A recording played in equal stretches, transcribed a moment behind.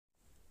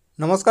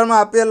নমস্কাৰ মই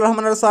আপিল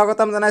ৰহমানৰ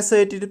স্বাগতম জনাইছো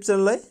এই ইউটিউব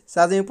চেনেললৈ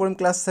আজি আমি পঢ়িম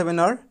ক্লাছ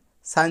 7ৰ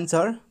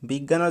সায়েন্সৰ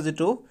বিজ্ঞানৰ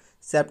যেটো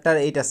চেপ্টাৰ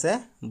 8 আছে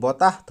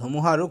বতাহ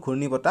ধুমুহা আৰু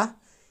ঘূৰ্ণী বতাহ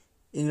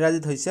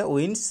ইংৰাজীত হৈছে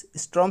উইন্ডস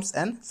স্ট্ৰমস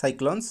এণ্ড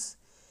সাইক্লোনস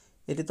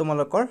এটি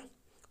তোমালোকৰ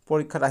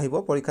পৰীক্ষাত আহিব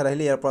পৰীক্ষাত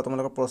আহিলে ইয়াৰ পৰা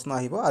তোমালোকৰ প্ৰশ্ন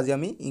আহিব আজি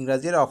আমি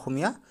ইংৰাজী আৰু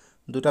অসমীয়া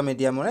দুটা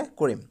মিডিয়ামৰে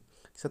কৰিম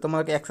সো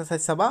তোমালোকে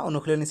এক্সাৰসাইজ চাবা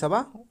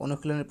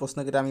অনুশীলনী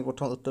প্ৰশ্নকেইটা আমি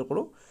প্ৰথম উত্তৰ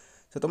কৰো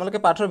সো তোমালোকে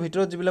পাঠৰ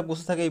ভিতৰত যিবিলাক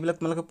বস্তু থাকে এইবিলাক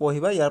তোমালোকে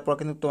পঢ়িবা ইয়াৰ পৰা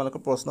কিন্তু তোমালোকে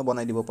প্ৰশ্ন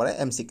বনাই দিব পাৰে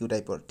এমসিকিউ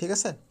টাইপৰ ঠিক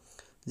আছে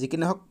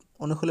যিকিনে হক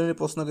অনুশীলনীৰ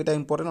প্ৰশ্নকেইটা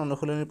ইম্পৰ্টেন্ট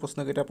অনুশীলনীৰ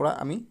প্ৰশ্নকেইটাৰ পৰা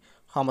আমি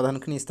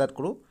সমাধানখিনি ষ্টাৰ্ট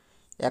কৰো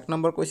এক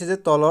নম্বৰ কৈছে যে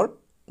তলৰ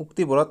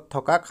উক্তিবোৰত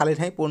থকা খালি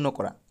ঠাই পূৰ্ণ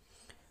কৰা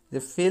যে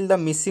fill the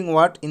missing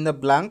word in the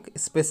blank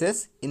spaces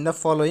in the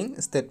following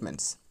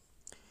statements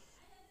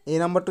এই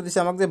নম্বৰটো দিছে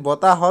আমাক যে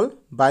বতাহ হল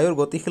বায়ুৰ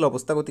গতিশীল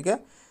অৱস্থা গতিকে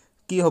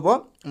কি হ'ব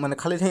মানে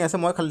খালি ঠাই আছে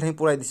মই খালি ঠাই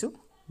পুৰাই দিছো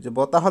যে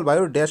বতাহ হল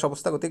বায়ুৰ ড্যাশ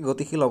অৱস্থা গতিকে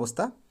গতিশীল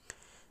অৱস্থা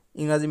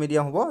ইংৰাজী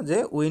মিডিয়াম হ'ব যে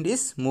wind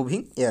is moving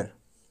air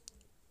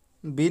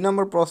B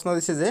number প্ৰশ্ন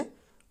দিছে যে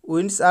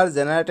winds are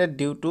generated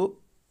due to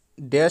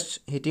dash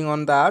hitting on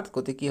the earth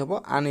গতি কি হ'ব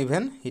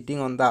uneven hitting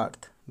on the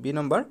earth B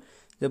number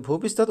যে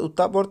ভূপৃষ্ঠত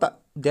উত্তাপৰ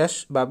ড্যাশ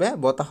বাবে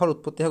বতাহৰ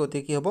উৎপত্তি হয় গতি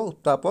কি হ'ব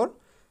উত্তাপৰ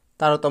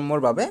তাৰতম্যৰ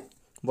বাবে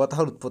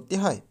বতাহৰ উৎপত্তি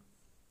হয়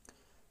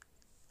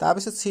তাৰ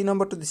পিছত সি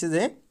নম্বৰটো দিছে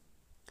যে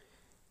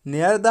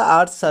near the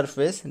earth's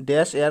surface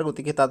dash air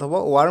গতি কি তাত হ'ব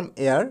warm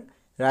air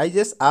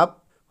rises up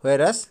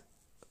whereas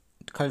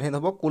খালি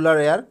হ'ব cooler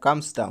air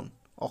comes down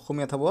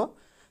অসমীয়াত হ'ব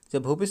যে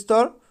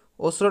ভূপৃষ্ঠৰ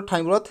ওচৰৰ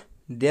ঠাইবোৰত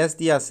ড্যাশ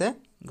দিয়া আছে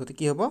গতি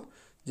কি হ'ব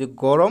যে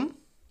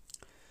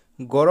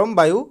গৰম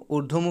বায়ু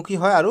ঊৰ্ধ্বমুখী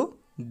হয় আৰু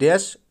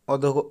ড্যাশ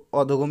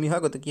অধোগামী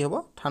হয় গতি কি হ'ব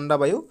ঠাণ্ডা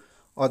বায়ু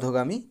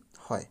অধোগামী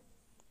হয়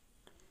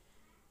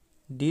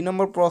ডি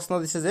নম্বৰ প্ৰশ্ন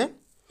দিছে যে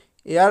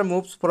air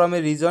moves from a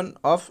region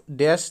of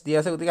dash দিয়া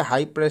আছে গতি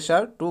high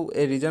pressure to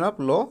a region of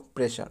low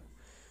pressure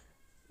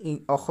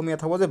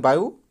অসমীয়াত হ'ব যে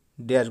বায়ু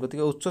ড্যাশ গতি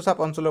উচ্চ চাপ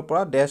অঞ্চলৰ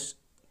পৰা ড্যাশ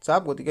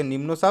চাপ গতি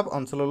নিম্ন চাপ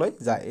অঞ্চললৈ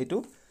যায় এটো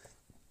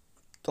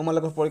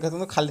তোমালোকৰ পৰীক্ষাত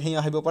খালি ঠাই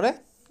আহিব পাৰে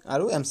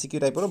আৰু এমসিকিউ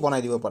টাইপৰ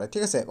বনাই দিব পাৰে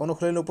ঠিক আছে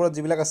অনুশীলনীৰ ওপৰত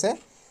যিবিলাক আছে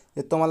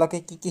যে তোমালোকে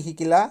কি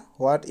শিকিলা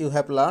হোৱাট ইউ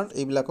হ্যাভ লাৰ্নড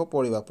এইবিলাকো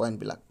পঢ়িবা পইণ্ট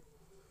বিলাক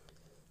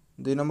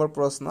দুই নম্বৰ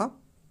প্ৰশ্ন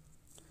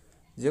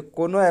যে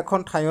কোনো এখন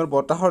ঠাইৰ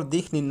বতাহৰ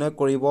দিশ নিৰ্ণয়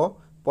কৰিব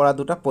পৰা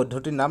দুটা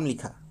পদ্ধতিৰ নাম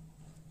লিখা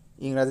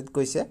ইংৰাজীত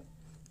কৈছে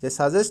যে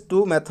suggest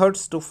two methods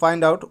to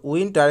find out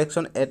wind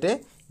direction at a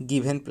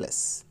given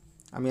place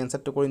আমি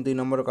আনসারটো কৰিম দুই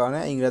নম্বৰৰ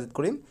কাৰণে ইংৰাজীত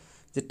কৰিম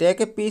যে take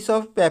a piece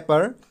of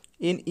paper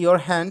in your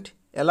hand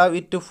allow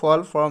it to fall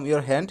from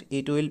your hand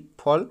it will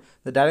fall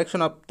the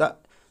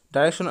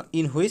direction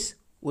in which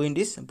wind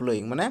is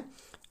blowing মানে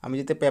আমি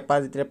যেতে পেপাৰ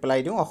যেতে পেলাই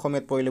দিও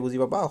অসমীয়াত পঢ়িলে বুজি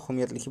পাবা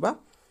অসমীয়াত লিখিবা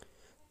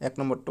এক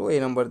নম্বৰটো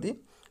এই নম্বৰ দি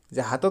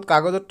যে হাতত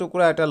কাগজৰ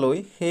টুকুৰা এটা লৈ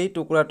সেই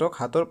টুকুৰাটোক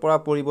হাতৰ পৰা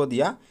পৰিব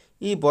দিয়া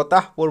ই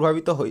বতাহ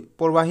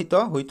প্ৰবাহিত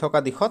হৈ থকা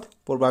দিশত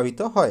প্ৰবাহিত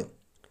হয়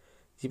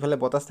যিফালে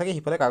বতাহ থাকে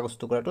সিফালে কাগজ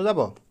টুকুৰাটো যাব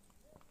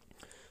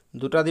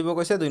দুটা দিব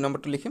কৈছে দুই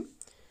নম্বৰটো লিখিম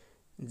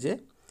যে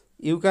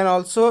you can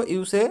also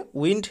use a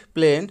wind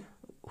plane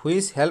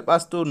which help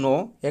us to know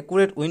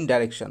accurate wind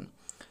direction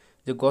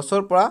যে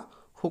গছৰ পৰা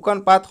শুকান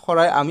পাত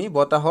খৰাই আমি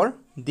বতাহৰ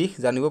দিশ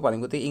জানিব পাৰিম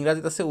গতি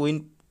ইংৰাজীত আছে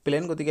wind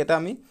plane গতি এটা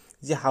আমি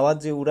যে হাৱাত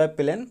যে উৰাই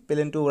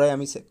প্লেনটো উৰাই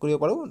আমি চেক কৰিব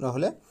পাৰো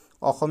নহলে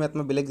অসমীয়াত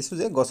মই বেলেগ দিছো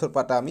যে গছৰ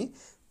পাতা আমি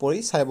পৰি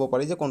চাইব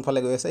পাৰি যে কোনফালে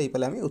গৈ আছে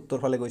এইফালে আমি উত্তৰ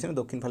ফালে গৈছে না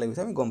দক্ষিণ ফালে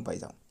গৈছে আমি গম পাই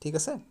যাও ঠিক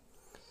আছে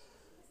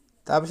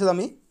তাৰ পিছত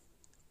আমি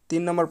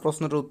 3 নম্বৰ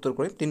প্ৰশ্নটোৰ উত্তৰ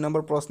কৰিম 3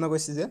 নম্বৰ প্ৰশ্ন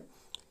কৈছে যে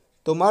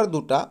তোমাৰ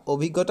দুটা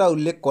অভিজ্ঞতা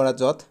উল্লেখ কৰা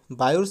যত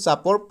বায়ুৰ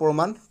চাপৰ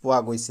প্ৰমাণ পোৱা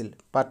গৈছিল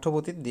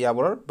পাঠ্যপুথিত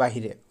দিয়াবোৰৰ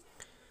বাহিৰে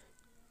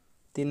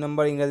 3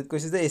 নম্বৰ ইংৰাজীত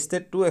কৈছে যে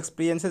state two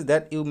experiences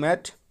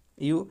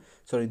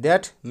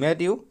that made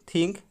you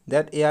think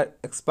that are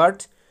expert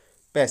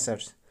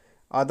passers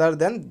other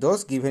than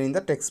those given in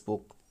the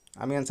textbook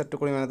আমি আনসারটো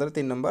কৰিম এনেদৰে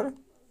 3 নম্বৰ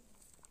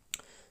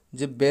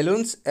যে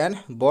balloons and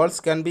balls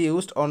can be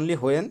used only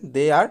when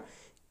they are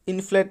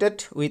inflated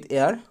with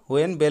air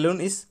when balloon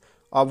is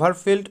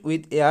overfilled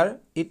with air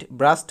it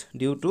bursts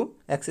due to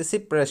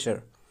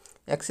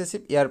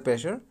excessive air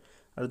pressure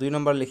আৰু 2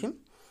 number লিখিম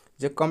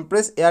যে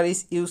compressed air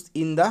is used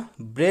in the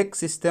brake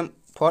system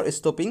for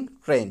stopping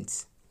trains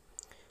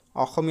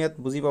অসমীয়াত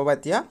বুজি পাবা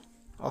এতিয়া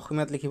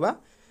অসমীয়াত লিখিবা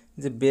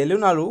যে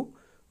বেলুন আৰু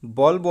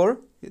বলবোৰ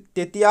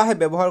তেতিয়াহে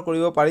ব্যৱহাৰ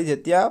কৰিব পাৰি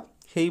যেতিয়া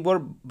সেইবোৰ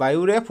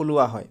বায়ুৰে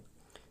ফুলোৱা হয়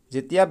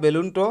যেতিয়া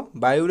বেলুনটো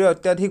বায়ুৰে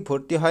অত্যাধিক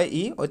ভৰ্তি হয়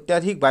ই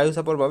অত্যাধিক বায়ু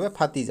চাপৰ বাবে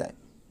ফাটি যায়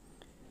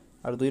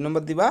আৰু 2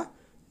 নম্বৰ দিবা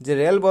যে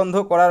ৰেল বন্ধ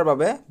কৰাৰ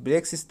বাবে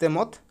ব্ৰেক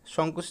সিস্টেমত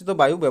সংকুচিত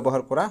বায়ু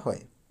ব্যৱহাৰ কৰা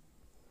হয়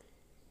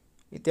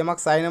এতিয়া আমাক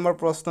 4 নম্বৰ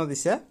প্ৰশ্ন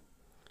দিছে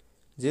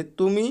যে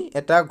তুমি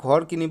এটা ঘৰ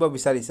কিনিব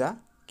বিচাৰিছা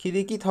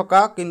খিৰিকি থকা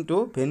কিন্তু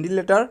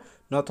ভেন্টিলেটৰ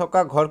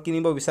নথকা ঘৰ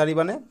কিনিব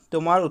বিচাৰিবানে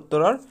তোমাৰ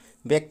উত্তৰৰ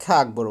ব্যাখ্যা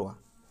আগবঢ়োৱা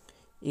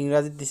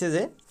ইংৰাজীত দিছে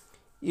যে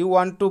you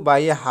want to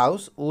buy a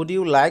house would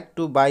you like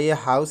to buy a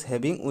house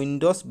having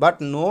windows but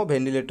no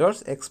ventilators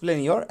explain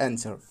your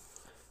answer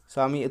so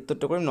আমি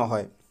উত্তৰটো কৰিম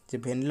নহয় যে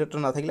ভেন্টিলেটৰ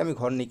নাথাকিলে আমি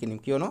ঘৰ নিকিনিম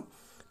কিয়নো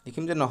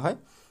লিখিম যে নহয়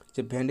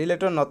যে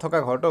ভেন্টিলেটৰ নথকা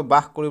ঘৰটো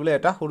বাস কৰিবলৈ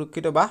এটা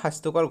সুৰক্ষিত বা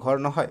স্বাস্থ্যকৰ ঘৰ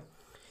নহয়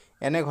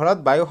এনে ঘৰত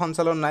বায়ু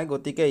সঞ্চালন নাই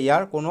গতিকে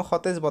ইয়াৰ কোনো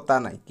সতেজ বতাহ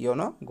নাই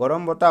কিয়নো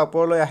গৰম বতাহ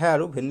ওপৰলৈ আহে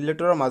আৰু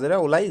ভেন্টিলেটৰৰ মাজেৰে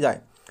ওলাই যায়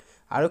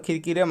আৰু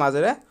খিৰিকীৰে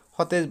মাজেৰে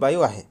সতেজ বায়ু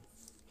আহে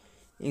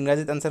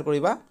ইংৰাজীত আনসাৰ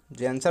কৰিবা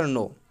যে আনসাৰ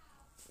নো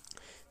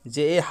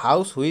যে a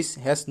house which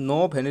has no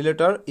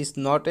ventilator is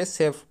not a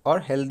safe or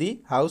healthy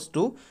house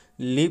to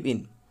live in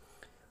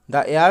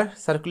the air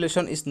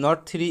circulation is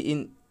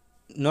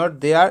not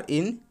there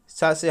in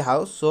such a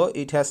house so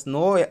it has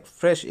no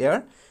fresh air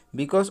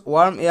because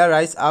warm air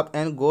rise up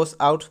and goes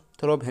out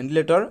through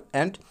ventilator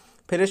and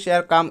fresh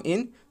air come in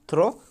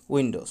through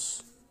windows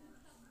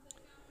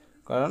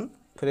কাৰণ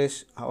fresh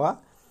হাৱা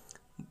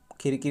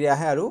খিৰিকীৰে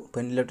আহে আৰু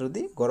ventilator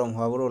দি গৰম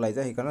হাৱাবোৰ ওলাই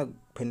যায় সেইকাৰণে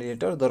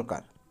ventilator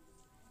দৰকাৰ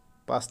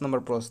 5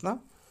 নম্বৰ প্ৰশ্ন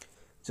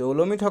যে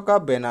ওলমি থকা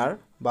বেনাৰ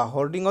বা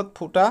হোৰ্ডিঙত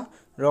ফুটা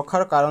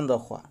ৰখাৰ কাৰণ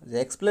দৰ্শোৱা যে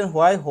explain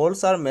why holds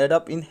are made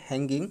up in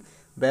hanging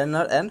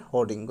banner and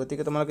hoarding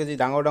গতিকে তোমালোকে যি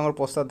ডাঙৰ ডাঙৰ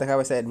পোষ্টাৰ দেখা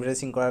পাইছা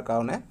এডভাৰটাইজিং কৰাৰ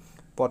কাৰণে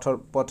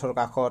পথৰ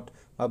কাষত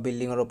বা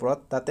বিল্ডিঙৰ ওপৰত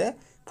তাতে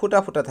ফুটা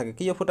ফুটা থাকে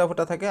কিয় ফুটা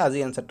ফুটা থাকে আজি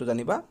এনসাৰটো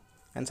জানিবা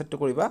এনসাৰটো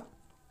কৰিবা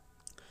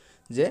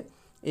যে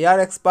air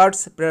experts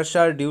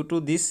pressure due to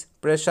this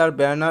pressure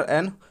burner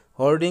and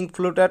hoarding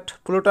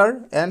flutter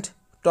and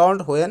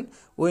turned when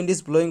wind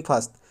is blowing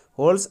fast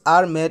holes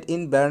are made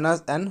in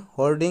burners and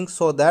hoarding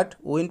so that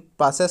wind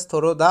passes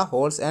through the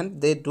holes and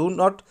they do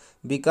not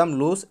become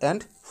loose and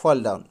fall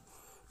down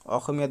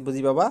অসমীয়াত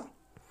বুজি পাবা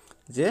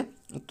যে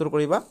উত্তৰ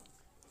কৰিবা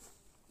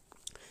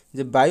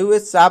যে বায়ুৱে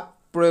চাপ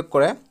প্ৰয়োগ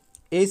কৰে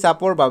এই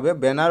চাপৰ বাবে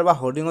বেনাৰ বা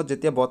হোৰ্ডিঙত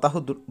যেতিয়া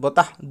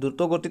বতাহ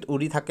দ্ৰুতগতিত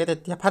উৰি থাকে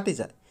তেতিয়া ফাটি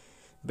যায়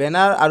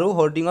বেনাৰ আৰু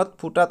হোৰ্ডিঙত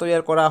ফুটা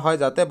তৈয়াৰ কৰা হয়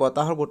যাতে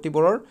বতাহৰ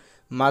গতিবোৰৰ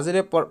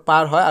মাজেৰে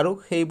পাৰ হয় আৰু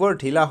সেইবোৰ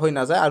ঢিলা হৈ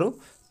নাযায় আৰু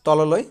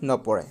তললৈ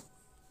নপৰে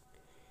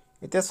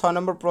এতিয়া 6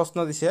 নম্বৰ প্ৰশ্ন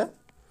দিছে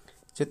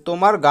যে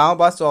তোমাৰ গাঁও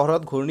বা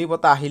চহৰত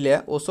ঘূৰ্ণীবতাহ আহিলে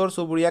ওচৰ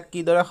চুবুৰীয়াক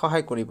কিদৰে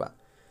সহায় কৰিবা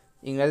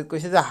ইংৰাজীত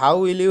কৈছে যে হাউ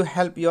will U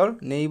help your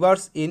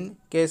neighbours in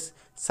cash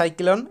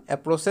cyclone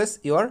এপ্ৰচেছ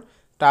your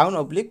town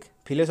oblique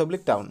village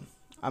oblique town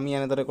আমি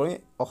এনেদৰে কৰি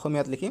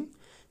অসমীয়াত লিখিম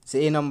যে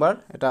এই নম্বৰ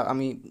এটা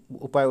আমি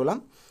উপায় ওলাম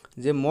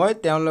যে মই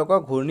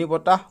তেওঁলোকক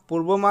ঘূৰ্ণীবতাহ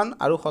পূৰ্বমান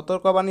আৰু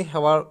সতৰ্কবাণী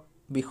সেৱাৰ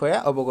বিষয়ে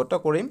অৱগত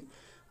কৰিম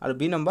আৰু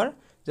বি নম্বৰ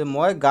যে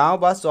মই গাঁও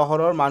বা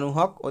চহৰৰ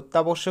মানুহক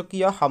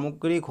অত্যাৱশ্যকীয়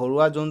সামগ্ৰী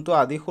ঘৰুৱা জন্তু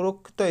আদি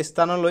সুৰক্ষিত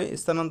স্থানলৈ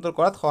স্থানান্তৰ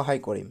কৰাত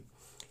সহায় কৰিম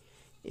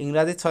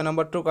ইংৰাজীত 6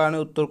 নম্বৰটোৰ কাৰণে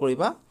উত্তৰ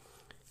কৰিবা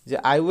যে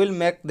I will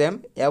make them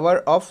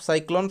aware of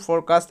cyclone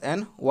forecast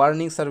and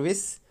warning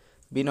service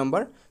B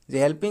number যে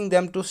helping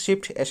them to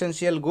shift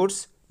essential goods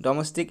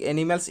domestic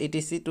animals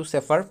etc to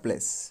safer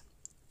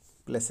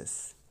places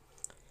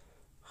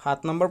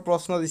 7 number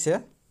প্ৰশ্ন দিছে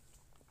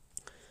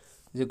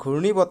যে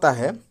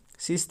ঘূৰ্ণীবতাহে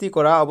সৃষ্টি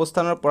কৰা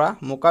অৱস্থানৰ পৰা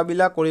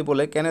মোকাবিলা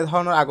কৰিবলৈ কেনে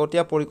ধৰণৰ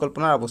আগতীয়া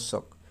পৰিকল্পনাৰ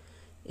আৱশ্যক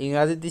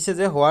ইংৰাজীত দিছে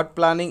যে what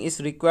planning is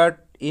required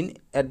in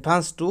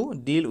advance to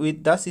deal with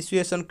the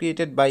situation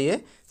created by A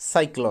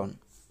cyclone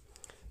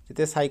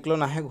যেতিয়া সাইক্লোন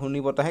আহে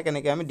ঘূৰ্ণীবতাহে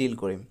কেনেকৈ আমি ডিল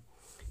কৰিম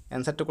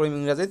এনসাৰটো কৰিম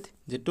ইংৰাজীত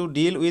যে to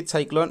deal with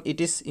cyclone it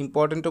is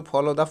important to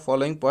follow the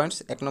following points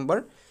 1 number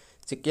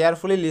যে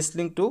carefully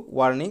listening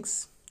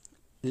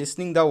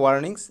the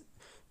ৱাৰ্নিংছ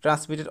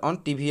transmitted on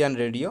TV and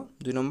radio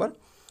 2 number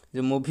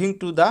the moving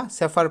to the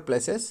safer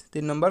places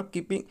 3 number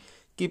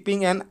keeping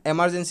an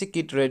emergency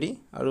kit ready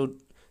aru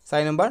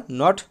 4 number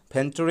not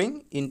venturing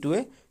into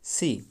a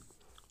sea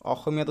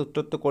অসমীয়াত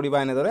উত্তৰটো কৰিবা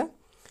এনেদৰে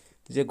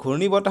যে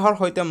ঘূৰ্ণীবতাহৰ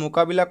সৈতে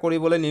মোকাবিলা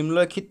কৰিবলৈ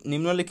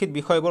নিম্নলিখিত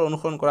বিষয়বোৰ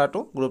অনুসৰণ কৰাটো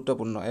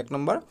গুৰুত্বপূৰ্ণ 1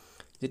 নম্বৰ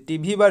যে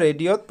টিভি বা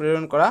ৰেডিঅ'ত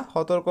প্ৰেৰণ কৰা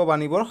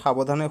সতৰ্কবাণীবোৰ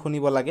সাৱধানে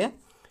শুনিব লাগে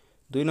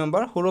 2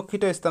 নম্বৰ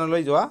সুৰক্ষিত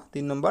স্থানলৈ যোৱা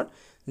 3 নম্বৰ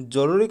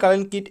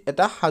জৰুৰীকালীন কিট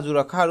এটা সাজু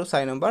ৰাখা আৰু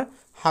 4 নম্বৰ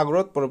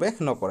সাগৰত প্ৰৱেশ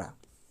নকৰা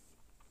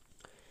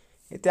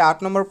এতিয়া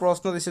 8 নম্বৰ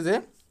প্ৰশ্ন দিছে যে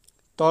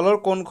তলৰ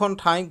কোনখন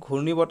ঠাই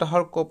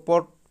ঘূৰ্ণীবতাহৰ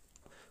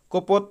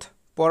কোপত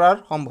পৰাৰ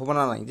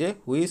সম্ভাৱনা নাই যে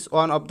which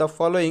one of the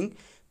following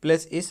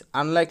place is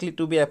unlikely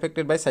to be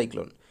affected by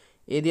cyclone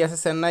এ দি আছে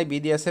চেন্নাই বি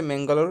দি আছে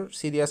মেংগালোৰ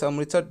সি দি আছে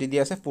অমৃতসৰ ডি দি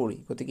আছে পুৰী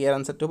গতিকে ইয়াৰ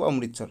আনসাৰটো হ'ব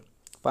অমৃতসৰ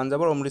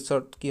পাঞ্জাবৰ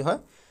অমৃতসৰত কি হয়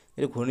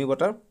এই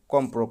ঘূৰ্ণীবতাহৰ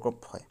কম প্ৰকোপ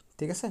হয়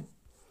ঠিক আছে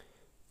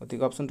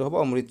গতিকে অপচনটো হ'ব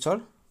অমৃতসৰ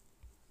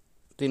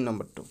 3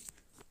 নম্বৰটো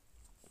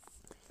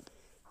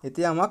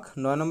এতিয়া আমাক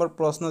 9 নম্বৰ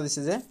প্ৰশ্ন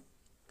দিছে যে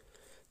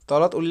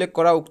তলত উল্লেখ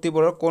কৰা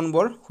উক্তিবোৰৰ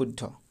কোনবোৰ শুদ্ধ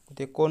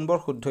গতিকে কোনবোৰ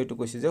শুদ্ধ এটো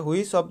কৈছে যে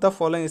which of the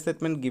following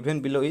statement given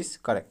below is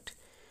correct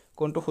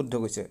কোনটো শুদ্ধ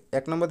কৈছে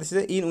 1 নম্বৰ দিছে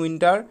যে in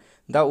winter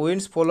the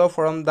winds follow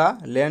from the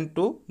land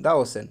to the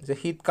ocean যে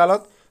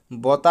শীতকালত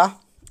বতাহ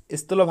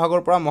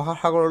স্থলভাগৰ পৰা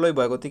মহাসাগৰলৈ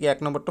বয় গতিকে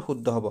 1 নম্বৰটো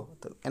শুদ্ধ হ'ব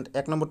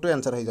 1 নম্বৰটো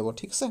আনসাৰ হৈ যাব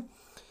ঠিক আছে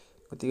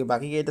গতিকে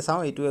বাকি কেইটা চাও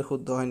এইটো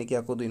শুদ্ধ হয় নেকি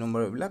আকৌ 2 নম্বৰ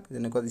এইবিলাক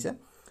যেনেকৈ দিছে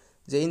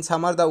যে in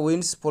summer da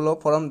winds follow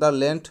from da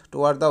land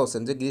toward দা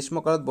ওচেন যে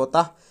গ্ৰীষ্মকালত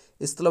বতাহ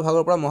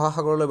স্থলভাগৰ পৰা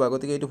মহাসাগৰলৈ বয়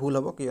গতিকে এইটো ভুল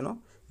হ'ব কিয়নো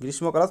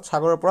গ্ৰীষ্মকালত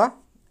সাগৰৰ পৰা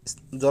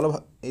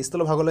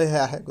স্থলভাগলৈ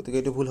আহে গতিকে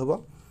এইটো ভুল হ'ব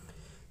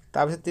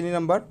তাৰপিছত 3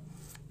 নম্বৰ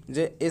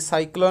যে এ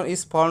cyclone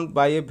is formed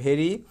by A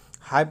very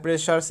high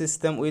pressure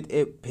system with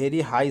a very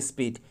high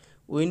speed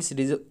winds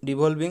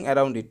revolving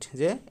around it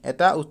যে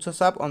এটা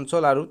উচ্চচাপ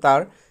অঞ্চল আৰু তাৰ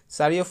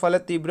চাৰিওফালে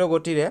তীব্ৰ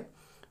গতিৰে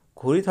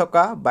ঘূৰি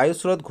থকা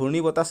বায়ুস্ৰোত ঘূৰ্ণী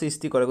বতাহ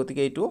সৃষ্টি কৰে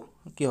গতিকে এইটো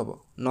কি হ'ব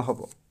নহ'ব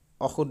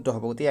অশুদ্ধ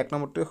হ'ব গতিকে 1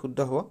 নম্বৰটোৱে শুদ্ধ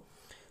হ'ব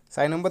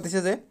 4 নম্বৰ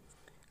দিছে যে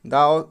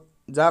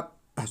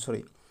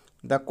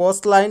the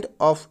coastline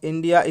of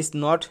India is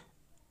not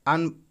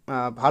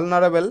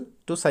vulnerable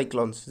to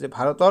cyclones যে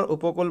ভাৰতৰ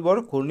উপকূলবোৰ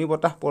ঘূৰ্ণী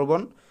বতাহ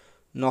প্ৰৱণ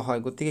নহয়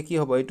গতিকে কি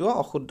হ'ব এইটো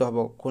অশুদ্ধ হ'ব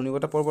ঘূৰ্ণী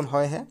বতাহ প্ৰৱণ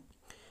হয়হে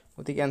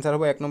গতিকে আনসাৰ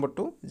হ'ব 1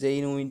 নম্বৰটো যে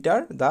in winter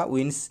the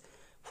winds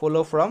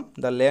follow from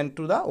the land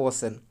to the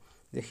ocean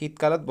যে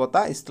শীতকালত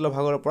বতাহ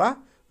স্থলভাগৰ পৰা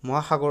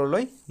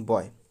মহাসাগৰলৈ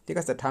বয় ঠিক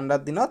আছে ঠাণ্ডাৰ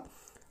দিনত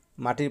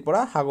মাটিৰ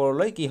পৰা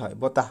সাগৰলৈ কি হয়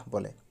বতাহ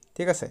বলে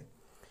ঠিক আছে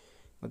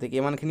গতিকে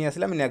ইমানখিনি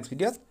আছিল আমি নেক্সট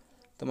ভিডিঅ'ত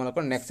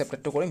তোমালোকৰ নেক্সট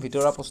চেপ্টাৰটো কৰিম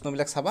ভিতৰৰ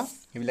প্ৰশ্নবিলাক চাবা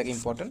এইবিলাক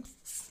ইম্পৰ্টেণ্ট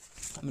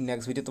আমি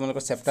নেক্সট ভিডিঅ'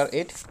 তোমালোকৰ চেপ্টাৰ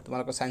 8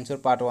 তোমালোকৰ সায়েন্সৰ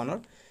পাৰ্ট 1ৰ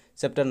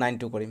চেপ্টাৰ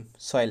 9 টো কৰিম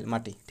সয়েল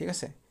মাটি ঠিক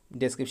আছে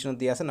ডেসক্ৰিপচনত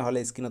দিয়া আছে নহলে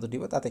স্ক্ৰিনত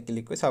দিব তাতে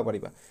ক্লিক কৰি চাব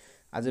পাৰিবা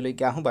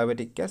আজিলৈকে আহো বাই বাই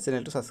টেক কেয়াৰ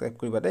চেনেলটো সাবস্ক্ৰাইব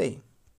কৰিবা দেই